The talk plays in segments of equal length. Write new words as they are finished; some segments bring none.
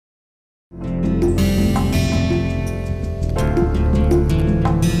So,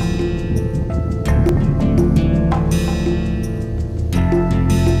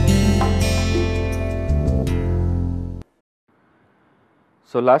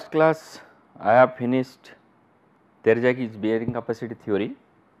 last class I have finished Terzaghi's bearing capacity theory,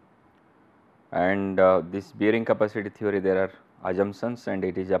 and this bearing capacity theory there are assumptions and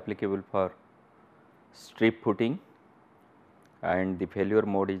it is applicable for strip footing, and the failure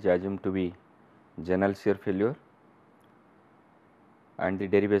mode is assumed to be general shear failure, and the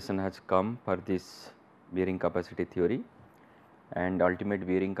derivation has come for this bearing capacity theory, and ultimate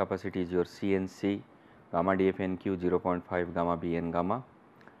bearing capacity is your CNC gamma df nq 0.5 gamma b n gamma.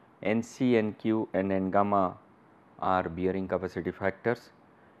 NC, NQ and N gamma are bearing capacity factors.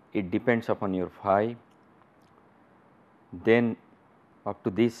 It depends upon your phi. Then up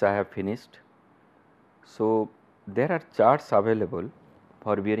to this I have finished. So, there are charts available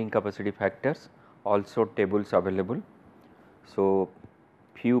for bearing capacity factors, also tables available. So,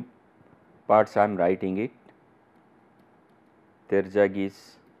 few parts I am writing it.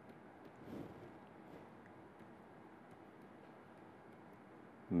 Terzaghi's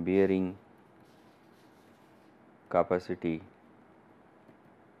bearing capacity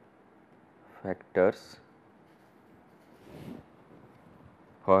factors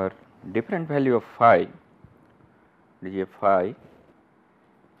for different value of phi, it is a phi.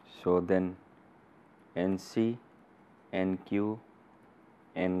 So, then NC, NQ,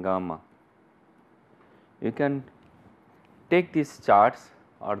 N gamma. You can take these charts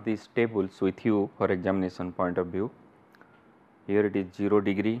or these tables with you for examination point of view. Here it is 0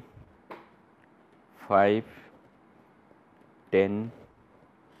 degree, 5, 10,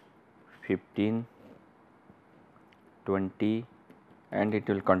 15, 20 and it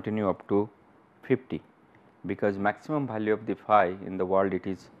will continue up to 50, because maximum value of the phi in the world it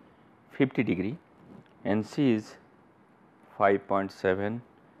is 50 degree, NC is 5.7,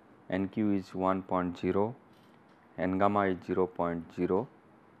 NQ is 1.0, N gamma is 0.0,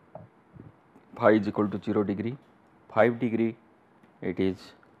 phi is equal to 0 degree, 5 degree it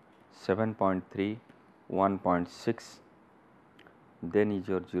is 7.3, 1.6, then is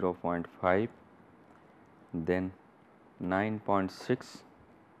your 0.5, then 9.6,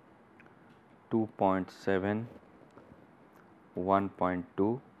 2.7,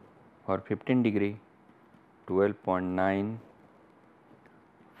 1.2, for 15 degree 12.9,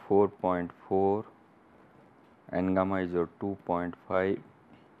 4.4, N gamma is your 2.5,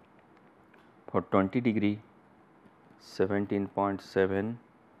 for 20 degree 17.7,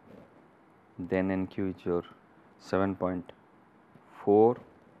 then NQ is your 7.4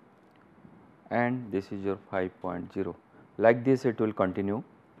 and this is your 5.0. Like this it will continue,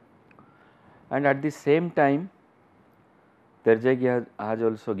 and at the same time Terzaghi has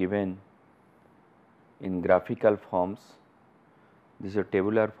also given in graphical forms. This is a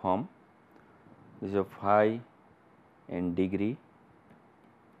tabular form, this is a phi in degree,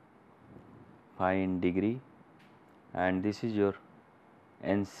 and this is your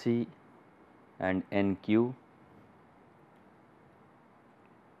NC and NQ,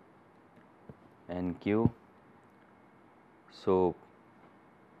 So,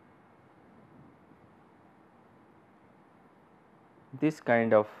 this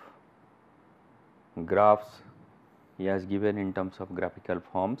kind of graphs he has given in terms of graphical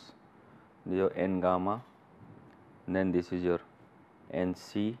forms. This is your N gamma, then this is your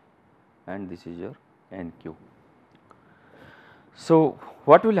NC and this is your NQ. So,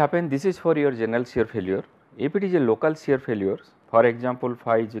 what will happen? This is for your general shear failure. If it is a local shear failure, for example,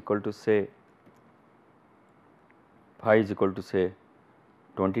 phi is equal to say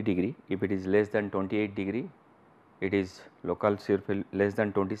 20 degree, if it is less than 28 degree it is local shear failure, less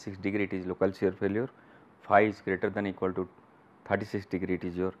than 26 degree it is local shear failure, phi is greater than equal to 36 degree it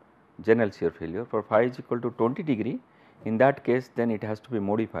is your general shear failure. For phi is equal to 20 degree, in that case then it has to be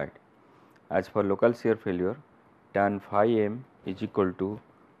modified. As for local shear failure, tan phi m is equal to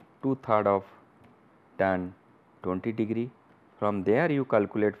 2/3 of tan 20 degree. From there you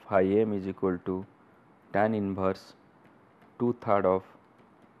calculate phi m is equal to tan inverse 2/3 of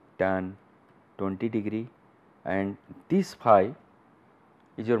tan 20 degree, and this phi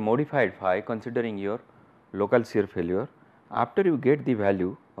is your modified phi considering your local shear failure. After you get the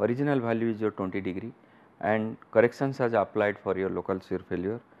value, original value is your 20 degree and corrections are applied for your local shear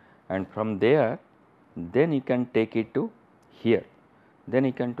failure, and from there then you can take it to here,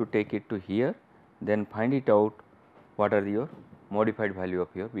 then find it out what are your modified value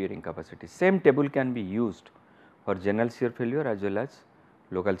of your bearing capacity. Same table can be used for general shear failure as well as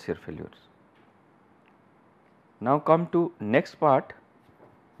local shear failures. Now come to next part,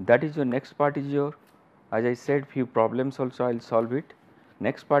 That is your next part is your, as I said, few problems also I will solve it.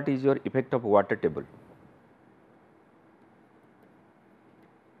 Next part is your effect of water table.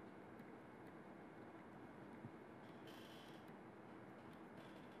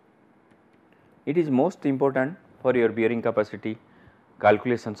 It is most important for your bearing capacity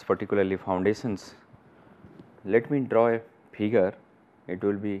calculations, particularly foundations. Let me draw a figure, it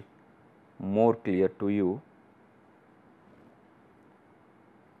will be more clear to you.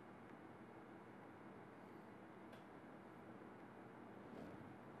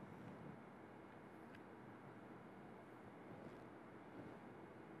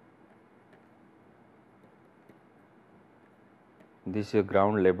 This is your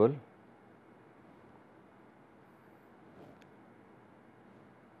ground level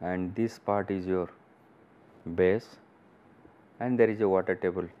and this part is your base, and there is a water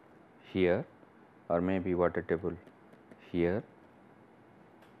table here or maybe water table here.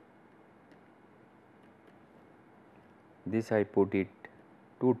 This I put it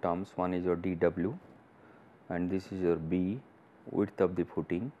two terms, one is your dW and this is your B, width of the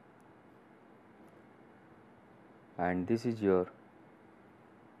footing, and this is your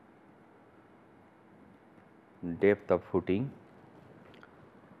depth of footing,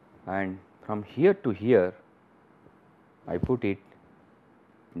 and from here to here I put it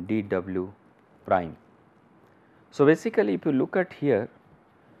dW prime. So, basically if you look at here,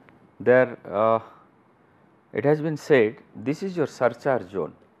 there it has been said this is your surcharge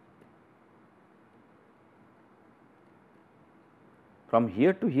zone. From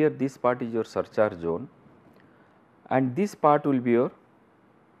here to here this part is your surcharge zone and this part will be your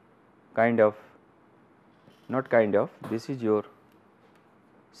kind of, not kind of, this is your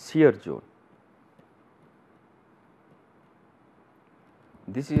shear zone.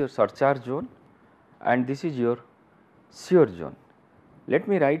 This is your surcharge zone and this is your shear zone. Let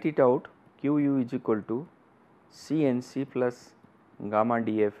me write it out, Qu is equal to CNC plus gamma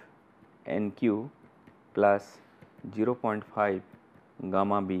dF NQ plus 0.5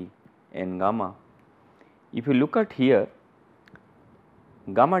 gamma B N gamma. If you look at here,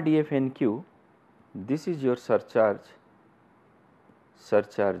 gamma dF NQ, this is your surcharge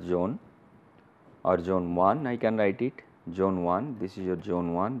zone or zone 1, I can write it zone 1, this is your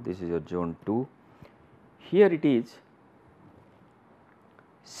zone 1, this is your zone 2. Here it is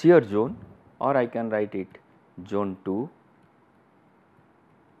shear zone, or I can write it zone 2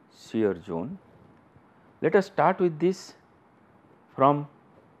 shear zone. Let us start with this from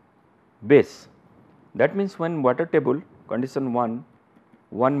base. That means when water table condition 1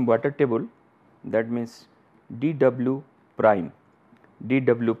 water table, that means dW prime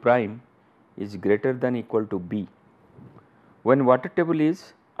is greater than equal to B. When water table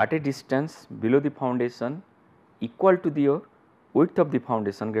is at a distance below the foundation equal to the width of the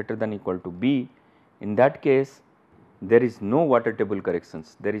foundation greater than equal to B, in that case there is no water table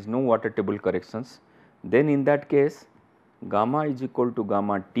corrections, then in that case gamma is equal to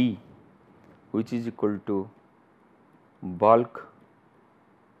gamma T, which is equal to bulk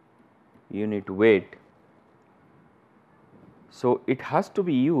unit weight. So, it has to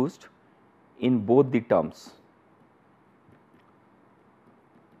be used in both the terms.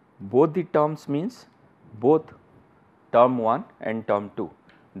 Both the terms means both term 1 and term 2.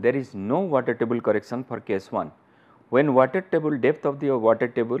 There is no water table correction for case 1. When water table depth of the water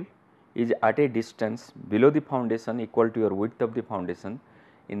table is at a distance below the foundation equal to your width of the foundation,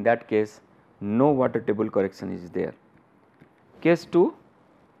 in that case no water table correction is there. Case 2,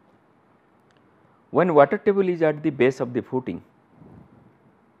 when water table is at the base of the footing,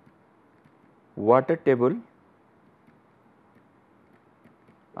 water table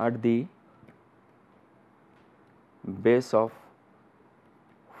at the base of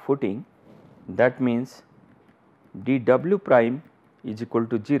footing, that means dW prime is equal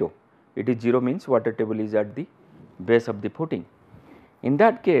to 0. It is 0 means water table is at the base of the footing. In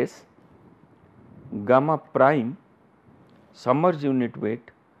that case gamma prime submerged unit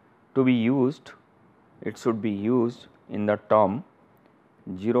weight to be used, it should be used in the term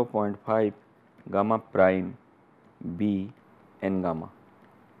 0.5 gamma prime B N gamma.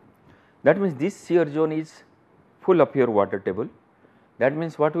 That means this shear zone is full of your water table. That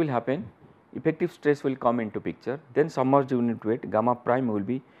means what will happen, effective stress will come into picture, then submerged unit weight gamma prime will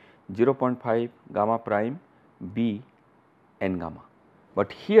be 0.5 gamma prime B N gamma.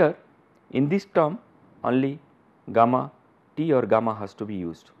 But here in this term only gamma T or gamma has to be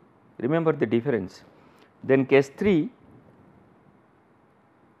used. Remember the difference. Then case 3,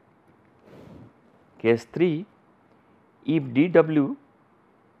 if dW,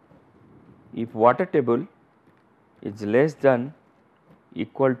 if water table is less than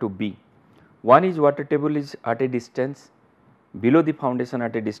equal to B. One is water table is at a distance below the foundation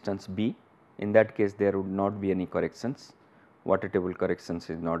at a distance B, in that case there would not be any corrections, water table corrections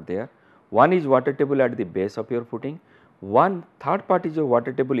is not there. One is water table at the base of your footing, one third part is your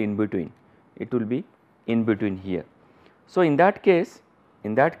water table in between, it will be in between here. So, in that case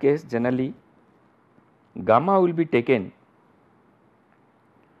generally gamma will be taken,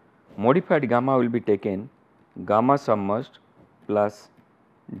 modified gamma will be taken, gamma submerged plus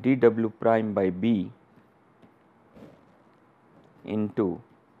dw prime by B into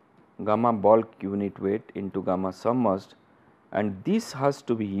gamma bulk unit weight into gamma submerged, and this has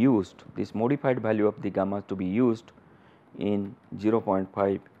to be used, this modified value of the gamma to be used in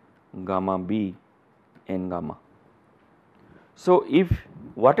 0.5 gamma B n gamma. So, if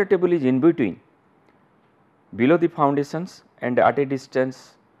water table is in between below the foundations and at a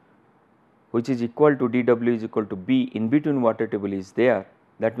distance which is equal to dw is equal to B, in between water table is there,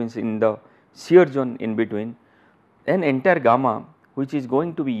 that means in the shear zone in between, an entire gamma which is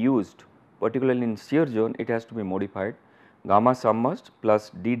going to be used particularly in shear zone, it has to be modified, gamma submerged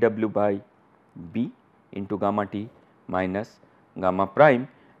plus dw by B into gamma T minus gamma prime,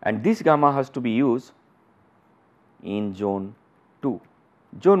 and this gamma has to be used in zone 2.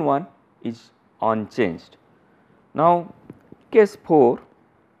 Zone 1 is unchanged. Now, case 4,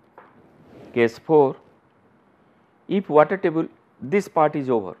 if water table, this part is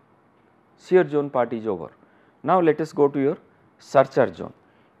over, shear zone part is over. Now, let us go to your surcharge zone.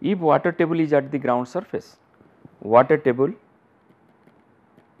 If water table is at the ground surface, water table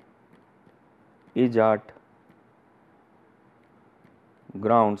is at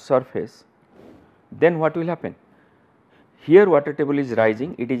ground surface, then what will happen? Here water table is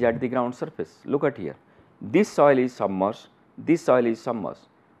rising, it is at the ground surface. Look at here, this soil is submerged, this soil is submerged.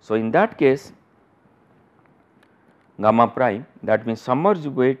 So, in that case gamma prime, that means submerged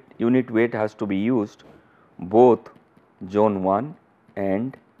weight unit weight has to be used both zone 1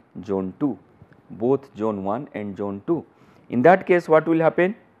 and zone 2, both zone 1 and zone 2. In that case what will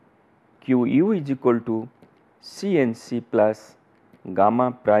happen? Qu is equal to Cnc plus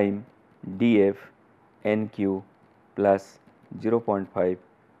gamma prime df nq plus 0.5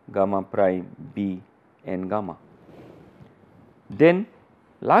 gamma prime b n gamma. Then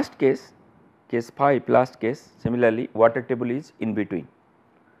last case, case 5, last case, similarly water table is in between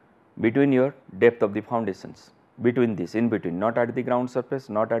your depth of the foundations, between this, in between, not at the ground surface,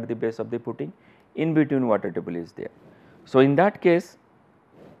 not at the base of the footing, in between water table is there. So, in that case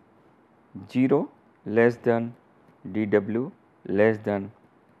 0 less than dw less than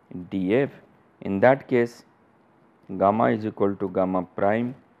df, in that case gamma is equal to gamma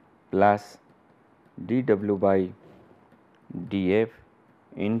prime plus dw by df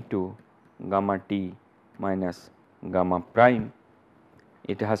into gamma t minus gamma prime,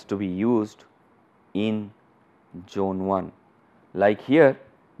 it has to be used in zone 1. Like here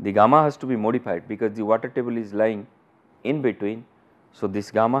the gamma has to be modified because the water table is lying in between. So,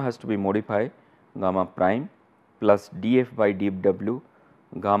 this gamma has to be modified, gamma prime plus df by dw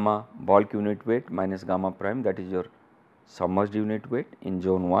gamma bulk unit weight minus gamma prime, that is your submerged unit weight in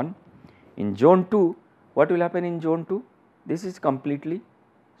zone 1. In zone 2, what will happen in zone 2? This is completely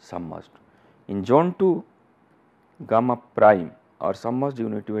submerged. In zone 2, gamma prime or submerged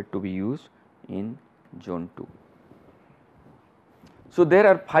unit weight to be used in zone 2. So, there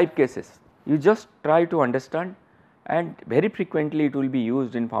are 5 cases, you just try to understand, and very frequently it will be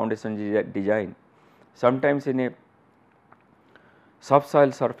used in foundation design. Sometimes in a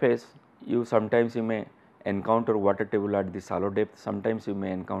subsoil surface, sometimes you may encounter water table at the shallow depth, sometimes you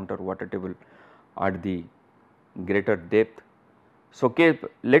may encounter water table at the greater depth. So,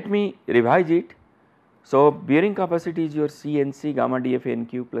 let me revise it. So, bearing capacity is your Cnc gamma df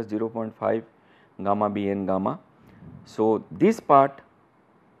nq plus 0.5 gamma bn gamma. So, this part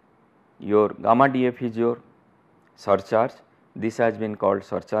your gamma df is your surcharge, this has been called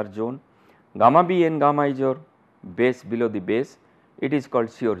surcharge zone. Gamma bn gamma is your base, below the base, it is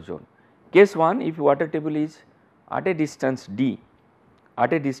called shear zone. Case 1, if water table is at a distance d,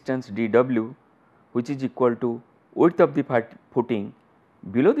 at a distance dw which is equal to width of the footing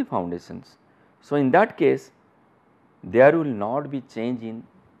below the foundations. So, in that case there will not be change in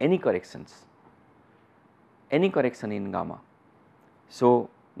any corrections, any correction in gamma. So,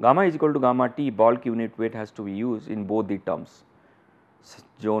 gamma is equal to gamma t, bulk unit weight has to be used in both the terms,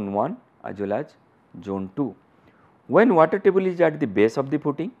 zone 1 as well as zone 2. When water table is at the base of the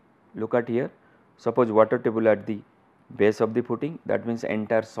footing, look at here, suppose water table at the base of the footing, that means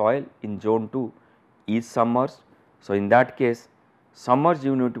entire soil in zone 2 is submerged. So, in that case submerged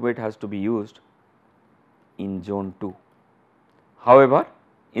unit weight has to be used in zone 2. however,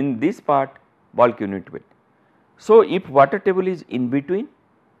 in this part bulk unit weight. So, if water table is in between,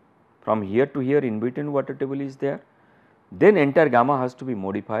 from here to here in between water table is there, then entire gamma has to be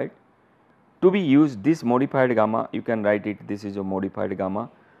modified. To be used, this modified gamma, you can write it, this is a modified gamma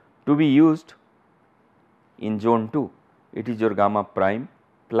to be used in zone 2, it is your gamma prime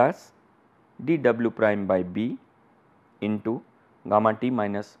plus dw prime by b into gamma t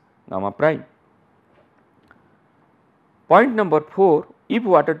minus gamma prime. Point number 4, if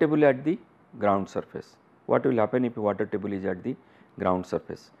water table at the ground surface, what will happen if water table is at the ground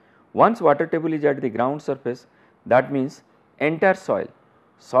surface? Once water table is at the ground surface, that means entire soil,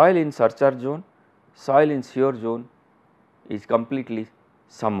 soil in surcharge zone, soil in shear zone is completely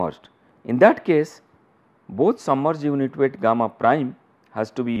submerged. In that case, both submerged unit weight gamma prime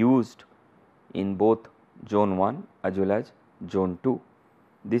has to be used in both zone 1 as well as zone 2.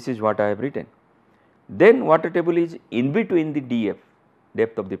 This is what I have written. Then water table is in between the df,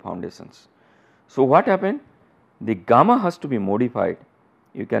 depth of the foundations. So, what happened? The gamma has to be modified.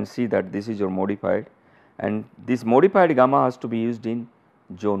 You can see that this is your modified, and this modified gamma has to be used in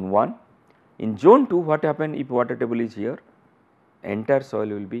zone 1. In zone 2, what happened if water table is here? Entire soil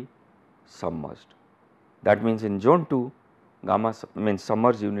will be submerged. That means in zone 2, gamma means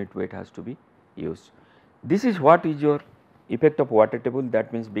submerged unit weight has to be used. This is what is your effect of water table.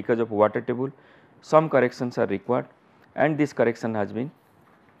 That means because of water table, some corrections are required, and this correction has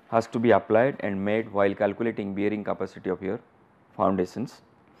to be applied and made while calculating bearing capacity of your foundations.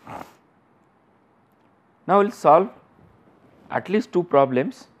 Now, we will solve at least 2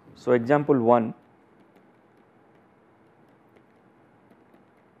 problems. So, example 1,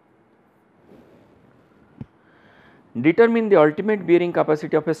 determine the ultimate bearing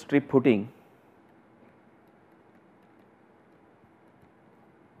capacity of a strip footing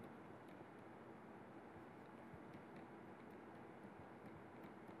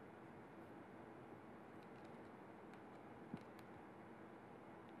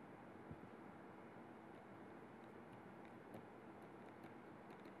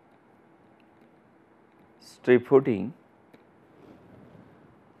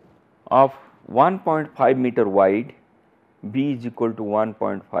of 1.5 meter wide, b is equal to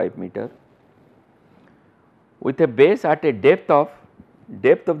 1.5 meter, with a base at a depth of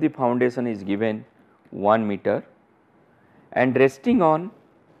the foundation is given 1 meter and resting on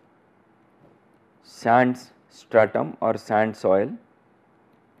sand stratum or sand soil.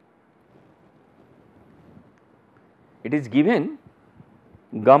 It is given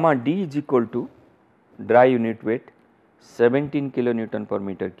gamma d is equal to dry unit weight 17 kilonewton per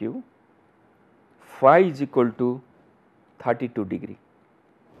meter cube, phi is equal to 32 degree.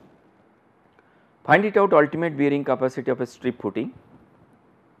 Find it out ultimate bearing capacity of a strip footing.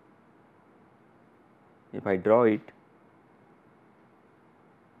 If I draw it,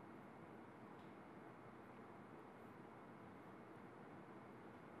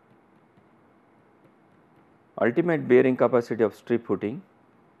 ultimate bearing capacity of strip footing,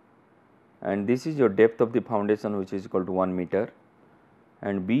 and this is your depth of the foundation, which is equal to 1 meter,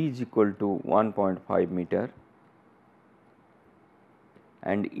 and b is equal to 1.5 meter,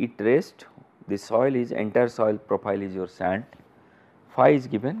 and it rests, the soil is entire soil profile is your sand, phi is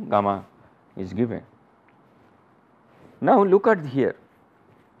given, gamma is given. Now, look at here,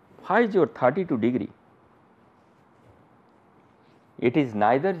 phi is your 32 degree. It is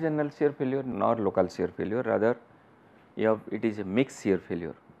neither general shear failure nor local shear failure, rather it is a mixed shear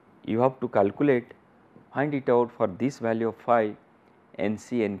failure. You have to calculate, find it out for this value of phi,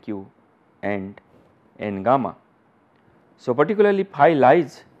 NC, NQ and N gamma. So, particularly phi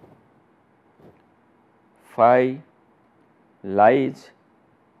lies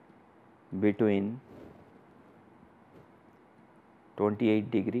between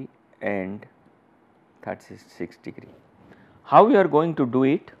 28 degree and 36 degree. How we are going to do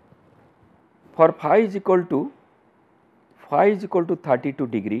it? For phi is equal to 32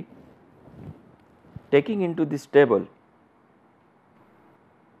 degree, taking into this table,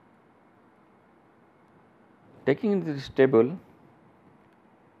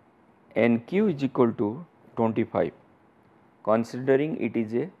 NQ is equal to 25, considering it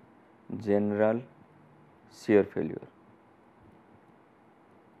is a general shear failure.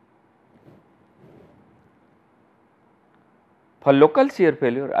 For local shear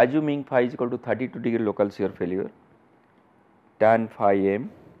failure, assuming phi is equal to 32 degree local shear failure, tan phi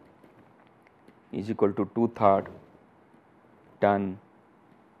m is equal to 2/3 tan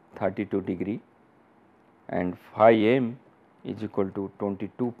 32 degree and phi m is equal to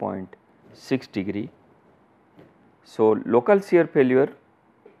 22.6 degree. So, local shear failure,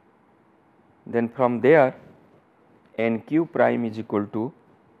 then from there NQ prime is equal to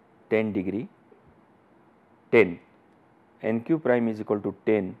 10 degree, 10, NQ prime is equal to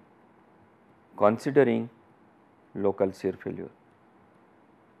 10 considering local shear failure.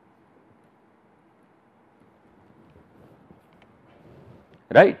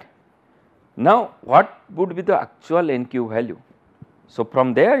 Right. Now, what would be the actual NQ value? So,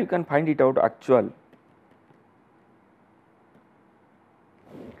 from there you can find it out actual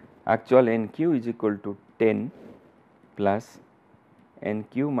NQ is equal to 10 plus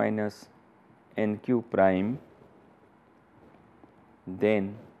NQ minus NQ prime,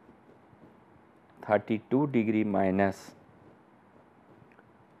 then 32 degree minus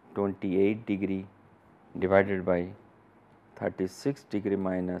 28 degree divided by 36 degree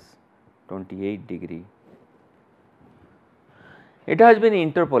minus 28 degree. It has been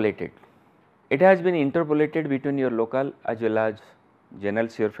interpolated. It has been interpolated between your local as well as general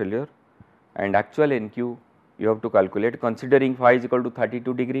shear failure, and actual NQ you have to calculate considering phi is equal to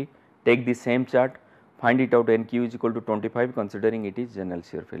 32 degree. Take the same chart, find it out NQ is equal to 25 considering it is general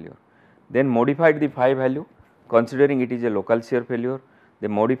shear failure. Then modified the phi value considering it is a local shear failure. They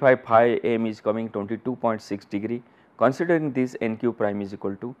modify phi m is coming 22.6 degree considering this NQ prime is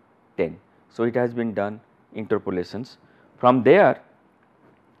equal to 10. So, it has been done interpolations. From there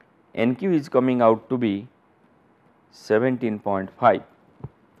NQ is coming out to be 17.5.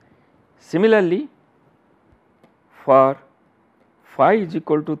 Similarly, for phi is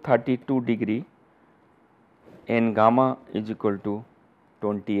equal to 32 degree, N gamma is equal to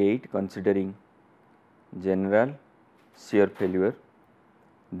 28 considering general shear failure,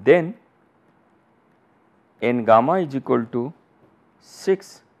 then N gamma is equal to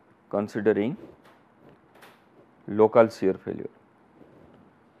 6 considering local shear failure,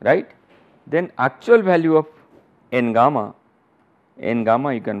 right. Then actual value of N gamma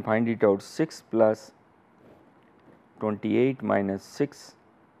you can find it out 6 plus 28 minus 6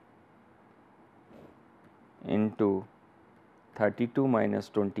 into 32 minus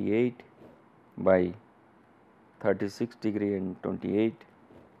 28 by 36 degree and 28,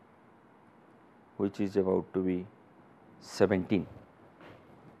 which is about to be 17.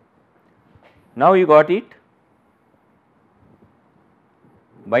 Now, you got it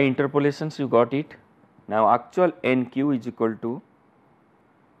by interpolations, you got it. Now, actual NQ is equal to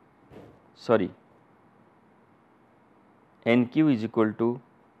NQ is equal to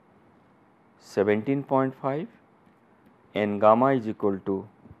 17.5, N gamma is equal to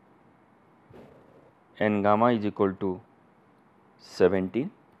 17.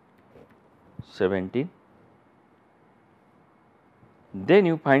 Then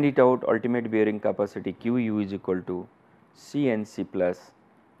you find it out ultimate bearing capacity QU is equal to CNC plus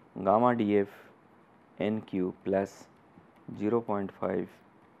gamma DF NQ plus 0.5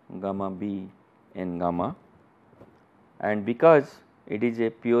 gamma B N gamma, and because it is a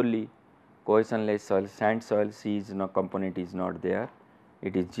purely cohesionless soil, sand soil, C is no component is not there,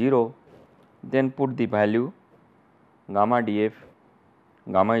 it is 0, then put the value gamma DF,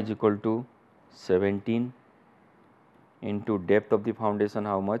 gamma is equal to 17 into depth of the foundation,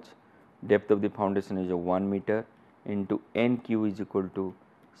 how much? Depth of the foundation is a 1 meter into NQ is equal to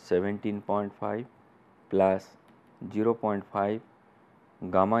 17.5 plus 0.5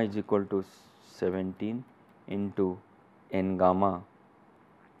 gamma is equal to 17 into N gamma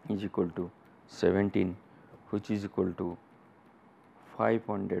is equal to 17, which is equal to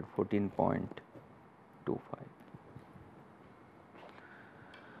 514.25.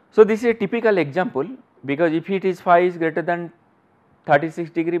 So, this is a typical example, because if it is phi is greater than 36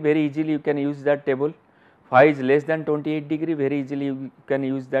 degree, very easily you can use that table. Phi is less than 28 degree, very easily you can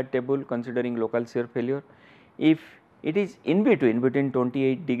use that table considering local shear failure. If it is in between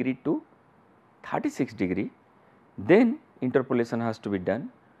 28 degree to 36 degree, then interpolation has to be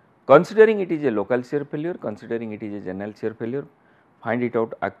done considering it is a local shear failure, considering it is a general shear failure, find it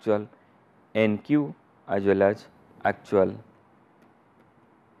out actual NQ as well as actual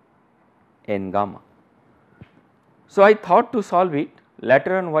N gamma. So, I thought to solve it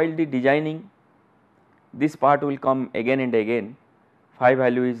later on while the designing, this part will come again and again. Phi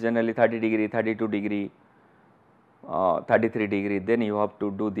value is generally 30 degree, 32 degree, 33 degree, then you have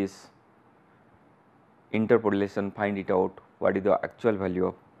to do this interpolation, find it out what is the actual value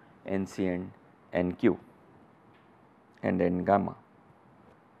of NC and NQ and N gamma.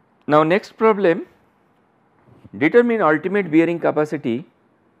 Now, next problem, determine ultimate bearing capacity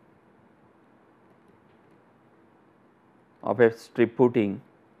of a strip footing.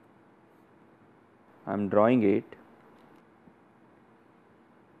 I am drawing it.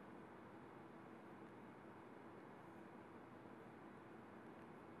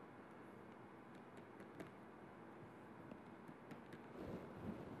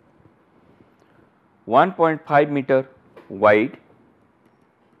 1.5 meter wide,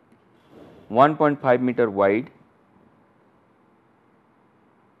 1.5 meter wide,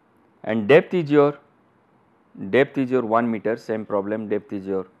 and depth is your 1 meter, same problem, depth is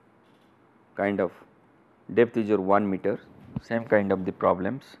your 1 meter, same kind of the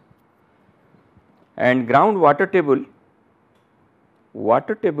problems. And ground water table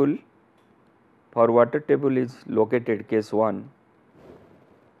is located, case 1,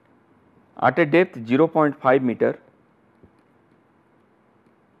 at a depth 0.5 meter,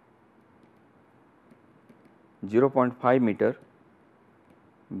 0.5 meter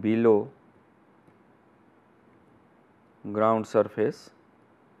below ground surface.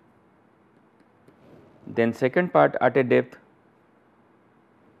 Then second part at a depth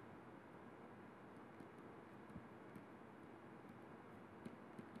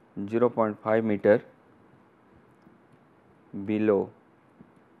 0.5 meter below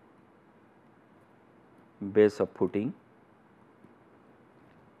base of footing,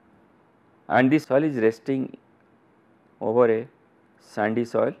 and this soil is resting over a sandy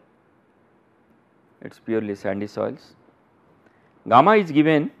soil, it is purely sandy soils. Gamma is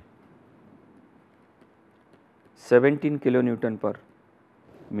given 17 kilonewton per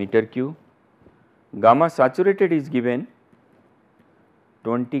meter cube, gamma saturated is given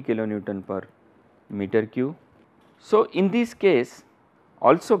 20 kilonewton per meter cube. So, in this case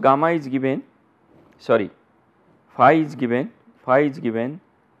also gamma is given, phi is given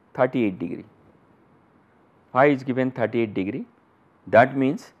 38 degree, phi is given 38 degree. That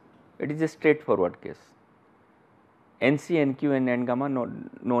means it is a straightforward case. NC, NQ and N gamma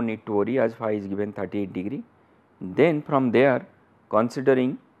no need to worry, as phi is given 38 degree. Then from there,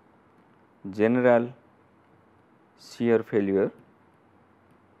 considering general shear failure,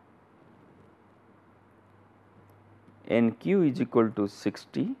 NQ is equal to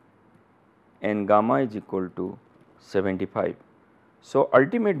 60 and gamma is equal to 75. So,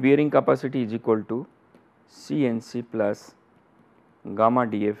 ultimate bearing capacity is equal to CNC plus gamma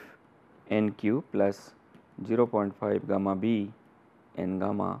DF NQ plus 0.5 gamma B N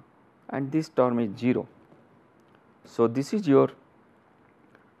gamma, and this term is 0. So, this is your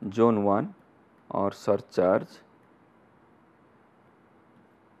zone 1 or surcharge,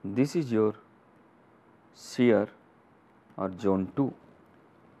 this is your shear or zone 2.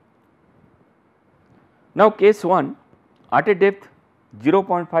 Now, case 1 at a depth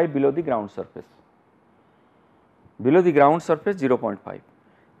 0.5 below the ground surface, 0.5.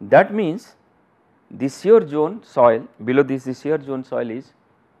 That means the shear zone soil, below this the shear zone soil is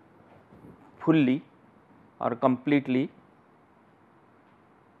fully or completely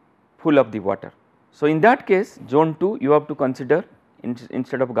full of the water. So, in that case zone 2 you have to consider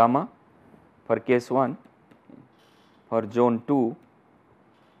instead of gamma for case 1, for zone 2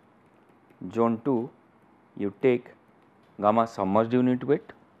 you take gamma submerged unit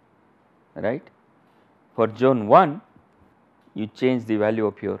weight, right. For zone 1 you change the value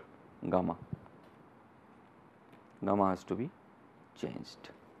of your gamma has to be changed,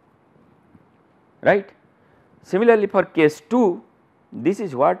 right. Similarly, for case 2 this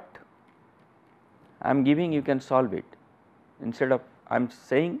is what I am giving, you can solve it. Instead of I am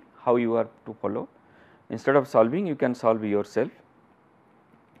saying how you are to follow, instead of solving you can solve yourself.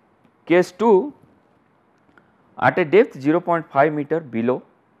 Case 2 at a depth 0.5 meter below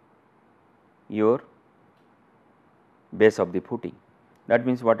your base of the footing, that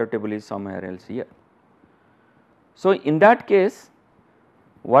means water table is somewhere else here. So, in that case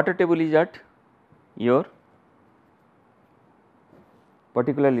water table is at your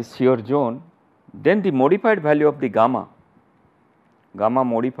particularly shear zone, then the modified value of the gamma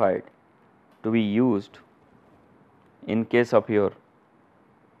modified to be used in case of your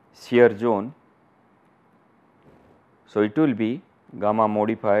shear zone. So, it will be gamma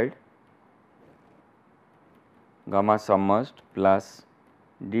modified, gamma submerged plus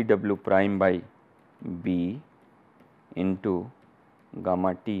dW prime by B into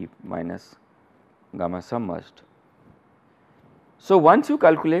gamma T minus gamma submerged. So, once you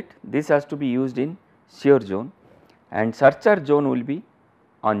calculate, this has to be used in shear zone and surcharge zone will be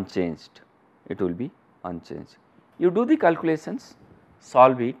unchanged, it will be unchanged. You do the calculations,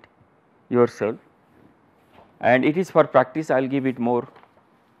 solve it yourself, and it is for practice. I will give it more,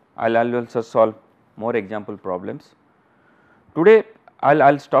 I will also solve more example problems. Today I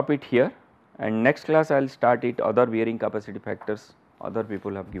will stop it here, and next class I will start it other bearing capacity factors, other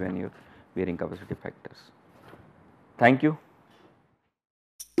people have given you bearing capacity factors. Thank you.